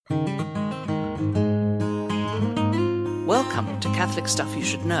Welcome to Catholic Stuff You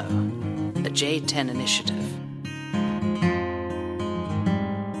Should Know, the J10 Initiative.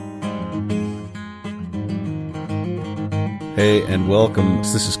 Hey, and welcome.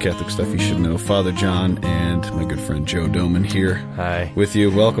 This is Catholic Stuff You Should Know. Father John and my good friend Joe Doman here. Hi. With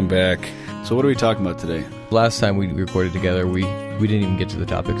you. Welcome back. So what are we talking about today? Last time we recorded together, we didn't even get to the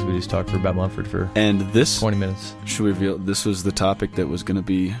topics. We just talked for about Mumford for 20 minutes. Should we reveal, this was the topic that was going to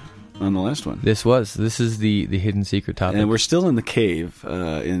be on the last one. This is the hidden secret topic. And we're still in the cave,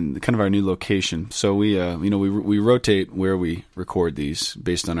 in kind of our new location. So we rotate where we record these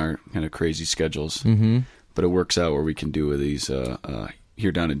based on our kind of crazy schedules. Mm-hmm. But it works out where we can do these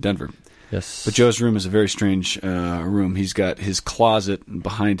here down in Denver. Yes. But Joe's room is a very strange room. He's got his closet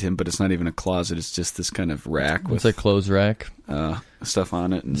behind him, but it's not even a closet. It's just this kind of rack with a clothes rack. Stuff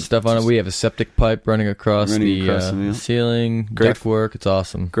on it. We have a septic pipe running across the ceiling, ductwork. It's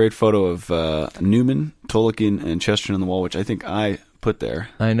awesome. Great photo of Newman, Tolkien, and Chesterton on the wall, which I think I put there.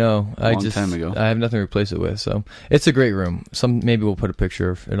 I know. A long time ago. I have nothing to replace it with, so it's a great room. Maybe we'll put a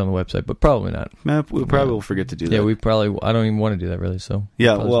picture of it on the website, but probably not. We probably will forget to do that. Yeah, I don't even want to do that really. So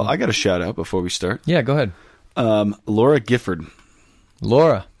yeah, well, I got a shout out before we start. Yeah, go ahead. Laura Gifford.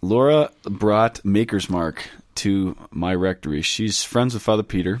 Laura brought Maker's Mark to my rectory. She's friends with Father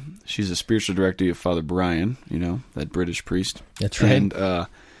Peter. She's a spiritual director of Father Brian, that British priest. That's right. And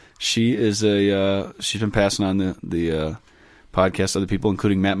she is she's been passing on the podcast to other people,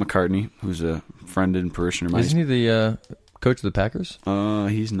 including Matt McCartney, who's a friend and parishioner of mine. Isn't he the coach of the Packers?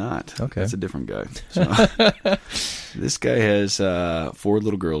 He's not. Okay. That's a different guy. So, this guy has 4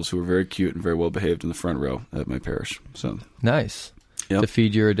 little girls who are very cute and very well behaved in the front row at my parish. So nice. Yep. To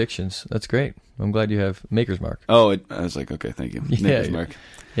feed your addictions. That's great. I'm glad you have Maker's Mark. Oh, I was like, okay, thank you. Maker's Mark.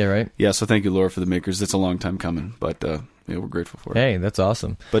 Yeah, right? Yeah, so thank you, Laura, for the Makers. That's a long time coming, but we're grateful for it. Hey, that's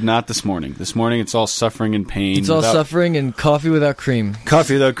awesome. But not this morning. This morning, it's all suffering and pain. It's all suffering and coffee without cream.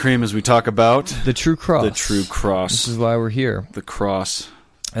 Coffee without cream as we talk about the true cross. The true cross. This is why we're here. The cross.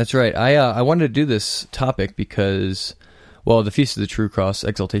 That's right. I wanted to do this topic because, well, the Feast of the True Cross,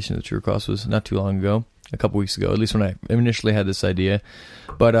 Exaltation of the True Cross, was not too long ago, a couple weeks ago, at least when I initially had this idea.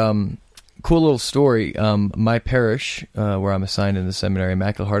 But cool little story. My parish, where I'm assigned in the seminary,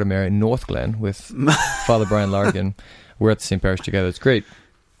 Immaculate Heart of Mary in North Glen with Father Brian Larkin, we're at the same parish together. It's great.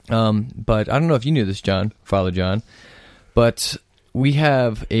 But I don't know if you knew this, Father John, but we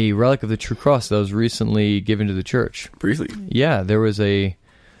have a relic of the True Cross that was recently given to the church. Briefly. Yeah, there was a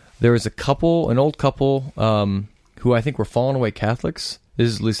couple, an old couple, who I think were fallen away Catholics. This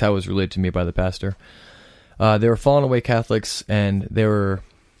is at least how it was related to me by the pastor. They were fallen away Catholics, and they were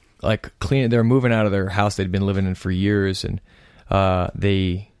they were moving out of their house they'd been living in for years, and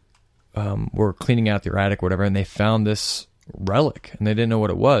they were cleaning out their attic or whatever, and they found this relic, and they didn't know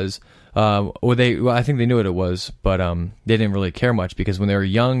what it was. I think they knew what it was, but they didn't really care much, because when they were a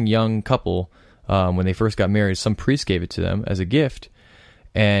young couple, when they first got married, some priest gave it to them as a gift,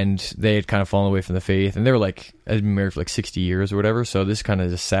 and they had kind of fallen away from the faith, and they were had been married for 60 years or whatever, so this kind of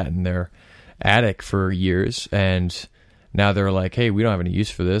just sat in their attic for years, and now they're like, hey, we don't have any use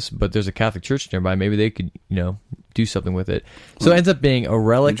for this, but there's a Catholic church nearby. Maybe they could, do something with it. So it ends up being a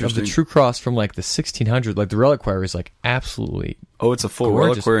relic of the True Cross from the 1600s. The reliquary is absolutely it's a full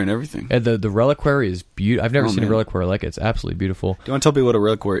gorgeous. Reliquary and everything. And the reliquary is beautiful. I've never seen a reliquary like it. It's absolutely beautiful. Do you want to tell me what a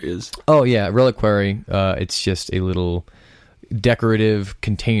reliquary is? Oh, yeah. Reliquary, it's just a little decorative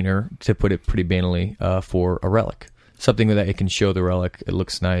container, to put it pretty banally, for a relic. Something that it can show the relic. It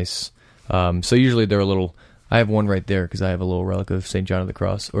looks nice. So usually they're a little... I have one right there because I have a little relic of St. John of the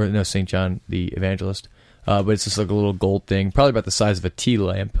Cross, or no, St. John the Evangelist. But it's just a little gold thing, probably about the size of a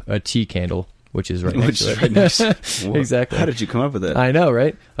tea candle, which is right next to it. Right next. Exactly. How did you come up with that? I know,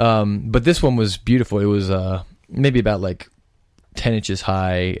 right? But this one was beautiful. It was maybe about 10 inches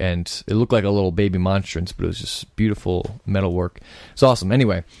high, and it looked like a little baby monstrance, but it was just beautiful metal work. It's awesome.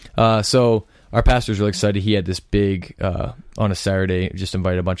 Anyway, so our pastor's really excited. He had this big, on a Saturday, just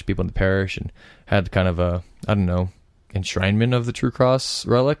invited a bunch of people in the parish and had kind of a, enshrinement of the True Cross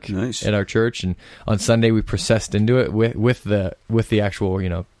relic at our church. And on Sunday, we processed into it with the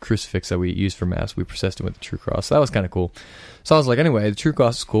actual, crucifix that we use for Mass. We processed it with the True Cross. So that was kind of cool. So I was like, anyway, the True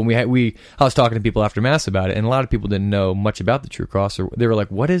Cross is cool. And I was talking to people after Mass about it, and a lot of people didn't know much about the True Cross, or they were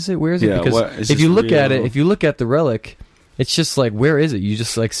like, what is it? Where is it? Because if you look at it, if you look at the relic, it's just where is it? You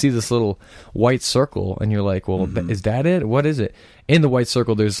just see this little white circle, and you're like, well, is that it? What is it? In the white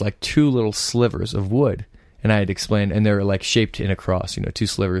circle, there's 2 little slivers of wood, and I had explained, and they're shaped in a cross, 2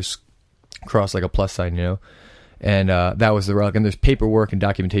 slivers crossed like a plus sign, and that was the relic. And there's paperwork and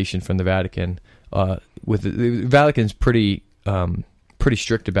documentation from the Vatican. The Vatican's pretty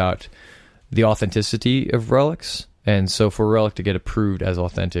strict about the authenticity of relics. And so for a relic to get approved as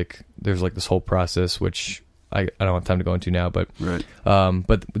authentic, there's like this whole process, which I don't have time to go into now, but Right.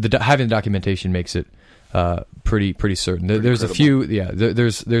 But having the documentation makes it pretty certain. There's credible. a few,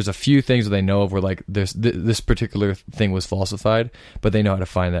 there's a few things that they know of where like this particular thing was falsified, but they know how to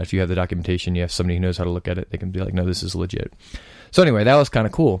find that. If you have the documentation, you have somebody who knows how to look at it, they can be like, no, this is legit. So anyway, that was kind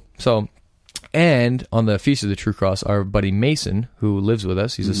of cool. So, and on the Feast of the True Cross, our buddy Mason, who lives with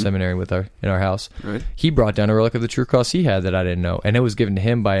us, he's a seminarian in our house. Right. He brought down a relic of the True Cross he had that I didn't know, and it was given to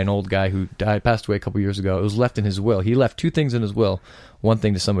him by an old guy who passed away a couple years ago. It was left in his will. He left 2 things in his will, one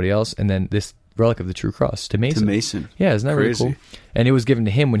thing to somebody else, and then this relic of the True Cross to Mason. To Mason. Yeah, isn't that Crazy. really cool? And it was given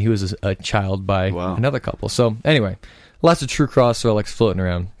to him when he was a child by Wow. another couple. So anyway, lots of True Cross relics floating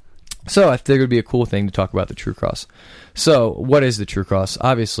around. So I figured it would be a cool thing to talk about the True Cross. So what is the True Cross?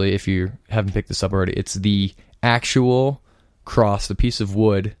 Obviously, if you haven't picked this up already, it's the actual cross, the piece of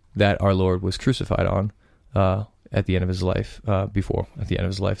wood that our Lord was crucified on at the end of his life, at the end of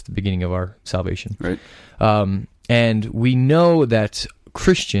his life, the beginning of our salvation. Right. And we know that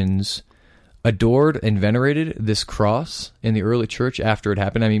Christians adored and venerated this cross in the early church after it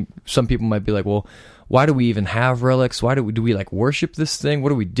happened. I mean, some people might be like, well, why do we even have relics? Why do we like worship this thing? What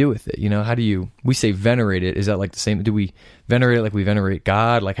do we do with it? You know, we say venerate it. Is that like the same? Do we venerate it like we venerate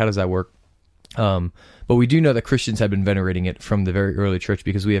God? Like, how does that work? But we do know that Christians have been venerating it from the very early church,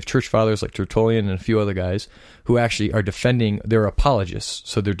 because we have church fathers like Tertullian and a few other guys who actually are they're apologists.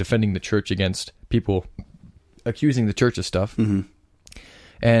 So they're defending the church against people accusing the church of stuff. Mm-hmm.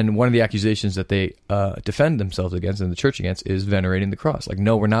 And one of the accusations that they defend themselves against and the church against is venerating the cross. Like,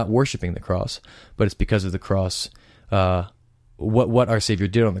 no, we're not worshiping the cross, but it's because of the cross, what our Savior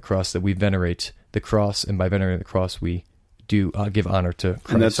did on the cross, that we venerate the cross, and by venerating the cross, we do give honor to Christ.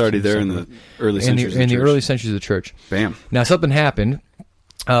 And that's already there in the early centuries in of the church. early centuries of the church. Bam. Now, something happened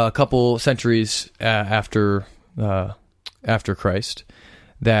a couple centuries after Christ,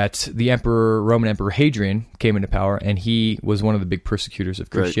 that the Roman Emperor Hadrian came into power, and he was one of the big persecutors of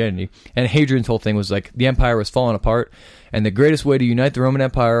Christianity. Right. And Hadrian's whole thing was like, the empire was falling apart, and the greatest way to unite the Roman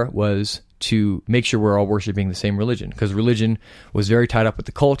Empire was to make sure we're all worshiping the same religion, because religion was very tied up with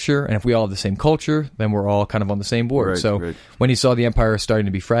the culture, and if we all have the same culture, then we're all kind of on the same board. So when he saw the empire starting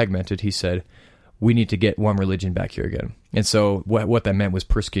to be fragmented, he said, we need to get one religion back here again. And so what that meant was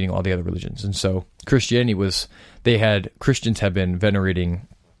persecuting all the other religions. And so Christianity Christians have been venerating,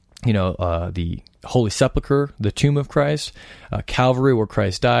 the Holy Sepulchre, the tomb of Christ, Calvary, where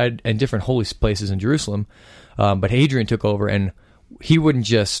Christ died, and different holy places in Jerusalem. But Hadrian took over, and he wouldn't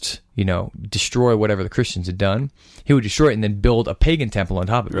just, destroy whatever the Christians had done. He would destroy it and then build a pagan temple on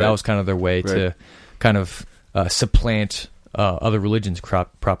top of it. Right. That was kind of their way to kind of supplant other religions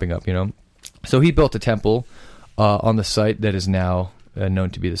propping up, So he built a temple on the site that is now known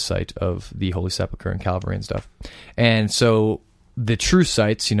to be the site of the Holy Sepulchre and Calvary and stuff. And so the true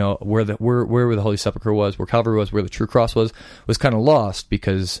sites, where the Holy Sepulchre was, where Calvary was, where the true cross was kind of lost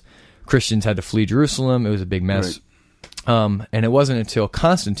because Christians had to flee Jerusalem. It was a big mess. Right. And it wasn't until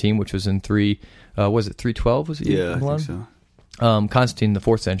Constantine, which was in 312? Was it? Yeah, I think so. Constantine, the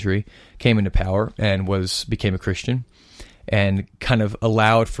 4th century, came into power and became a Christian, and kind of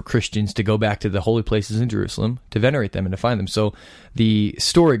allowed for Christians to go back to the holy places in Jerusalem to venerate them and to find them. So the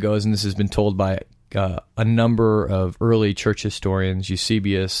story goes, and this has been told by a number of early church historians,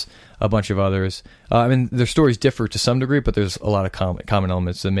 Eusebius, a bunch of others. Their stories differ to some degree, but there's a lot of common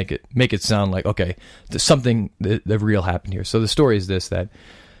elements that make it sound like, okay, there's something that real happened here. So the story is this, that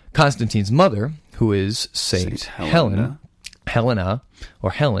Constantine's mother, who is Saint Helena,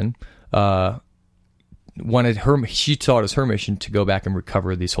 or Helen, she saw it as her mission to go back and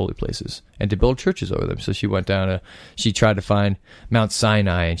recover these holy places and to build churches over them. So she went she tried to find Mount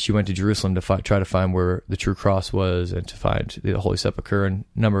Sinai, and she went to Jerusalem to try to find where the true cross was, and to find the Holy Sepulchre and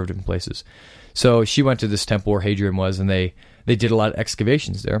a number of different places. So she went to this temple where Hadrian was, and they did a lot of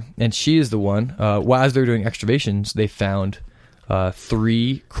excavations there. And she is the one, while as they're doing excavations, they found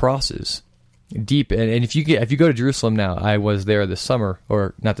 3 crosses deep. And if you go to Jerusalem now, I was there this summer,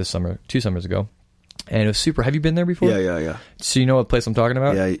 or not this summer, 2 summers ago. And it was super. Have you been there before? Yeah. So you know what place I'm talking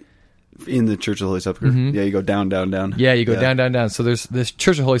about? Yeah, in the Church of the Holy Sepulchre. Mm-hmm. Yeah, you go down. Yeah, you go down. So there's this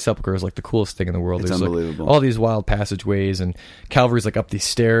Church of the Holy Sepulchre is like the coolest thing in the world. It's there's unbelievable. Like all these wild passageways, and Calvary's like up these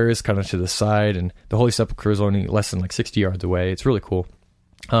stairs, kind of to the side, and the Holy Sepulchre is only less than like 60 yards away. It's really cool.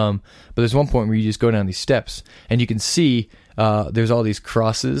 But there's one point where you just go down these steps, and you can see there's all these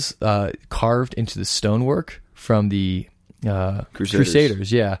crosses carved into the stonework from the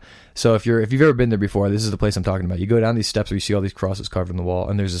Crusaders. Yeah. So if you've ever been there before, this is the place I'm talking about. You go down these steps where you see all these crosses carved in the wall,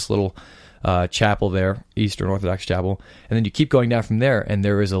 and there's this little chapel there, Eastern Orthodox chapel, and then you keep going down from there, and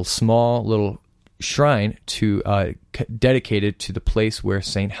there is a small little shrine dedicated to the place where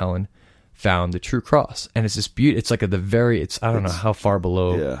St. Helen found the true cross. And it's this it's like I don't know how far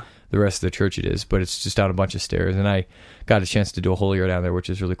below the rest of the church it is, but it's just down a bunch of stairs. And I got a chance to do a holy hour down there, which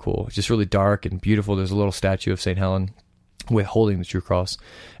is really cool. It's just really dark and beautiful. There's a little statue of St. Helen with holding the true cross.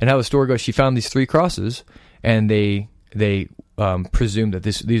 And how the story goes, she found these 3 crosses, and they presumed that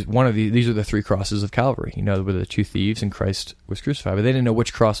these are the 3 crosses of Calvary, where the 2 thieves and Christ was crucified, but they didn't know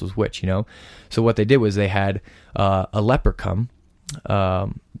which cross was which, So what they did was they had a leper come,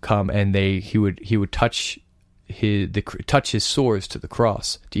 and he would touch his sores to the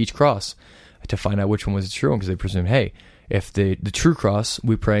cross, to each cross, to find out which one was the true one, because they presumed, hey, if the true cross,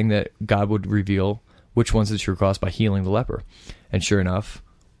 we're praying that God would reveal which one's the true cross by healing the leper. And sure enough,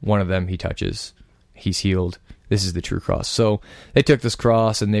 one of them he touches, he's healed. This is the true cross. So they took this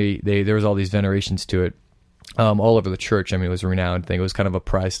cross, and there was all these venerations to it all over the church. I mean, it was a renowned thing. It was kind of a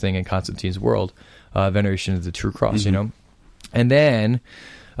prized thing in Constantine's world, veneration of the true cross, And then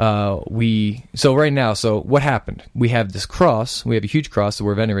so what happened? We have this cross. We have a huge cross that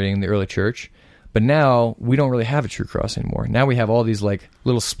we're venerating in the early church. But now we don't really have a true cross anymore. Now we have all these like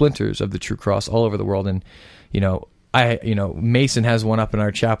little splinters of the true cross all over the world. And, Mason has one up in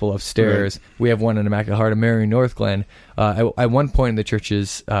our chapel upstairs. Right. We have one in Immaculate Heart of Mary in North Glen. At one point in the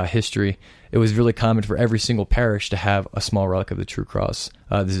church's history, it was really common for every single parish to have a small relic of the true cross.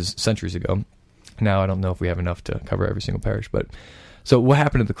 This is centuries ago. Now I don't know if we have enough to cover every single parish. But so what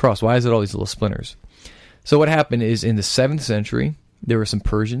happened to the cross? Why is it all these little splinters? So what happened is in the 7th century, there were some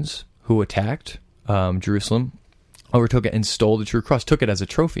Persians who attacked Jerusalem, overtook it, and stole the true cross, took it as a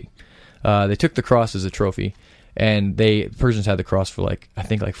trophy. They took the cross as a trophy, and Persians had the cross for I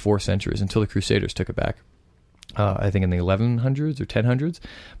think 4 centuries until the Crusaders took it back. I think in the 1100s or 1000s.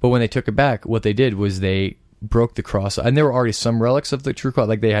 But when they took it back, what they did was they broke the cross, and there were already some relics of the true cross,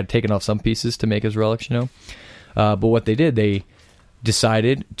 like they had taken off some pieces to make as relics, But what they did, they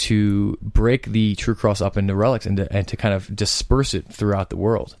decided to break the true cross up into relics and to kind of disperse it throughout the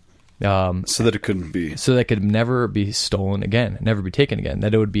world. So that it couldn't be. So that it could never be stolen again, never be taken again.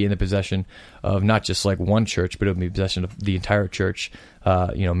 That it would be in the possession of not just one church, but it would be possession of the entire church,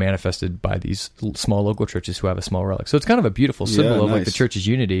 manifested by these small local churches who have a small relic. So it's kind of a beautiful symbol of the church's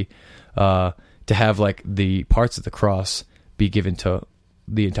unity, to have the parts of the cross be given to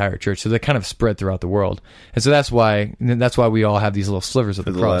the entire church. So they kind of spread throughout the world. And so that's why we all have these little slivers of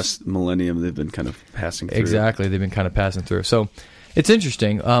the cross. For the last millennium, they've been kind of passing through. Exactly. They've been kind of passing through. So it's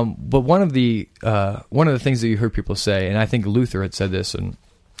interesting, but one of the things that you heard people say, and I think Luther had said this, and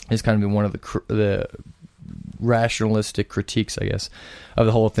it's kind of been one of the rationalistic critiques, I guess, of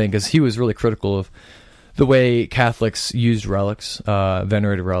the whole thing, because he was really critical of the way Catholics used relics,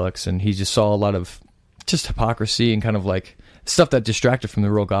 venerated relics, and he just saw a lot of just hypocrisy and kind of stuff that distracted from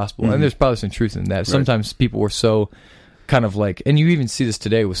the real gospel. Mm-hmm. And there's probably some truth in that. Right. Sometimes people were so kind of and you even see this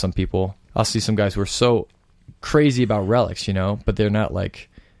today with some people. I'll see some guys who are so crazy about relics, but they're not they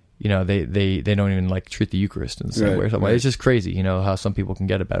don't even treat the Eucharist in the same way or something. Right. It's just crazy, how some people can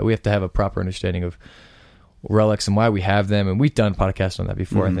get about it. We have to have a proper understanding of relics and why we have them, and we've done podcasts on that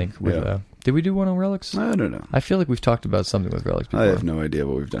before. I think did we do one on relics? I don't know. I feel like we've talked about something with relics before. I have no idea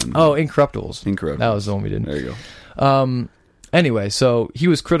what we've done. Oh, Incorruptibles. That was the one we did. There you go. Anyway, so he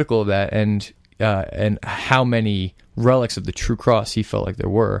was critical of that, and how many relics of the true cross he felt like there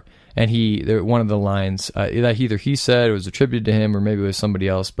were. And one of the lines that either he said it was attributed to him, or maybe it was somebody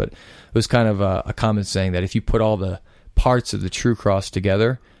else, but it was kind of a comment saying that if you put all the parts of the true cross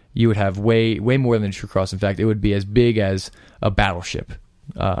together, you would have way more than a true cross. In fact, it would be as big as a battleship.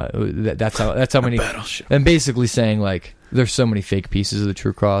 That's how many. Battleship. And basically saying there's so many fake pieces of the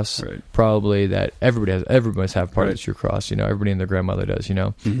true cross, probably, that everybody must have part of the true cross. Everybody and their grandmother does.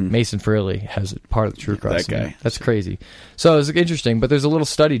 Mm-hmm. Mason Fraley has part of the true cross. That guy. That's crazy. So it's interesting. But there's a little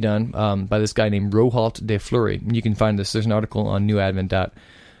study done by this guy named Rohault de Fleury. And you can find this. There's an article on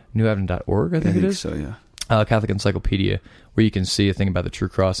newadvent.org, I think it is. So yeah. Catholic Encyclopedia, where you can see a thing about the true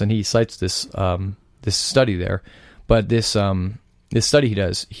cross, and he cites this study there. But this study he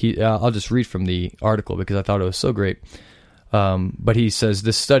does, I'll just read from the article because I thought it was so great. But he says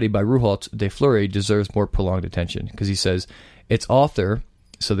this study by Rohault de Fleury deserves more prolonged attention, because he says its author,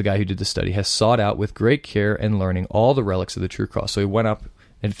 so the guy who did the study, has sought out with great care and learning all the relics of the true cross. So he went up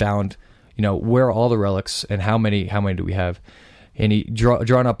and found, where are all the relics and how many do we have? And he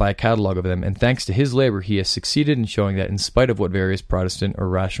drawn up by a catalog of them. And thanks to his labor, he has succeeded in showing that in spite of what various Protestant or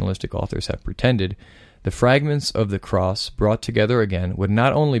rationalistic authors have pretended, the fragments of the cross brought together again would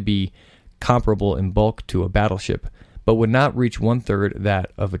not only be comparable in bulk to a battleship, but would not reach 1/3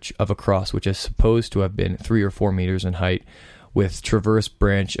 that of a cross, which is supposed to have been 3 or 4 meters in height, with traverse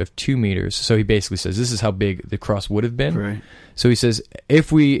branch of 2 meters. So he basically says this is how big the cross would have been. Right. So he says if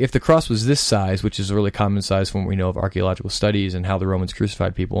the cross was this size, which is a really common size from what we know of archaeological studies and how the Romans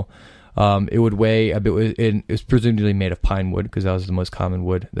crucified people, it would weigh a bit. It was presumably made of pine wood because that was the most common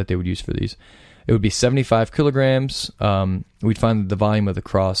wood that they would use for these. It would be 75 kilograms. We'd find that the volume of the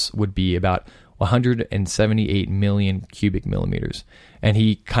cross would be about 178 million cubic millimeters. And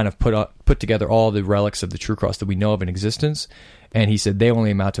he kind of put together all the relics of the true cross that we know of in existence, and he said they only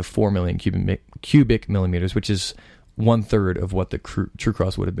amount to 4 million cubic millimeters, which is 1/3 of what the true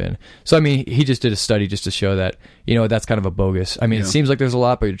cross would have been. So I mean, he just did a study just to show that, you know, that's kind of a bogus. I mean, It seems like there's a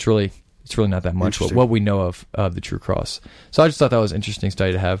lot, but it's really not that much. What we know of the true cross. So I just thought that was an interesting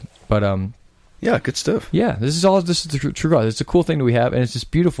study to have. But yeah, good stuff. Yeah, this is the true cross. It's a cool thing that we have, and it's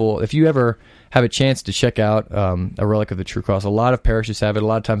just beautiful. If you ever have a chance to check out a relic of the true cross, a lot of parishes have it. A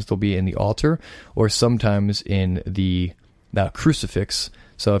lot of times they'll be in the altar, or sometimes in the crucifix.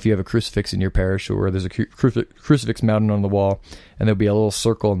 So if you have a crucifix in your parish, or there's a crucifix mounted on the wall, and there'll be a little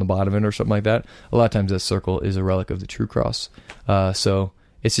circle on the bottom of it or something like that, a lot of times that circle is a relic of the true cross. So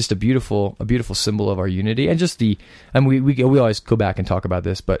it's just a beautiful symbol of our unity, and just we always go back and talk about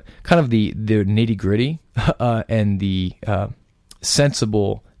this, but kind of the nitty gritty and the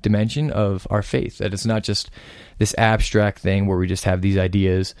sensible dimension of our faith. That it's not just this abstract thing where we just have these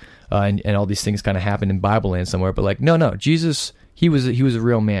ideas and all these things kind of happen in Bible land somewhere, but like no, Jesus, he was a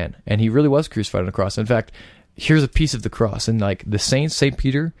real man, and he really was crucified on the cross. In fact, here's a piece of the cross, and like the saint St.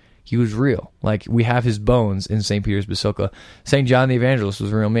 Peter, he was real. Like, we have his bones in St. Peter's Basilica. St. John the Evangelist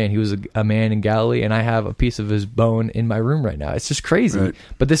was a real man. He was a man in Galilee, and I have a piece of his bone in my room right now. It's just crazy. Right.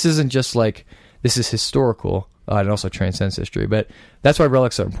 But this isn't just like, this is historical, and also transcends history. But that's why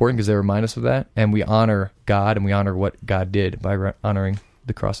relics are important, because they remind us of that, and we honor God, and we honor what God did by honoring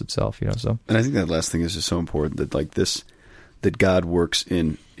the cross itself, you know. So, and I think that last thing is just so important, that like this, that God works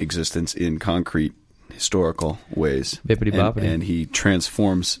in existence in concrete historical ways, and he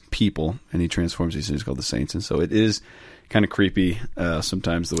transforms people, and he transforms these things called the saints. And so it is kind of creepy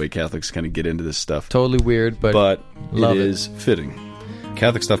sometimes the way Catholics kind of get into this stuff. Totally weird, but it is fitting.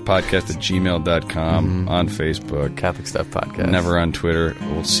 CatholicStuffPodcast@gmail.com, on Facebook. Catholic Stuff Podcast. Never on Twitter.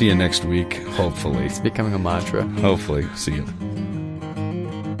 We'll see you next week, hopefully. It's becoming a mantra. Hopefully. See you.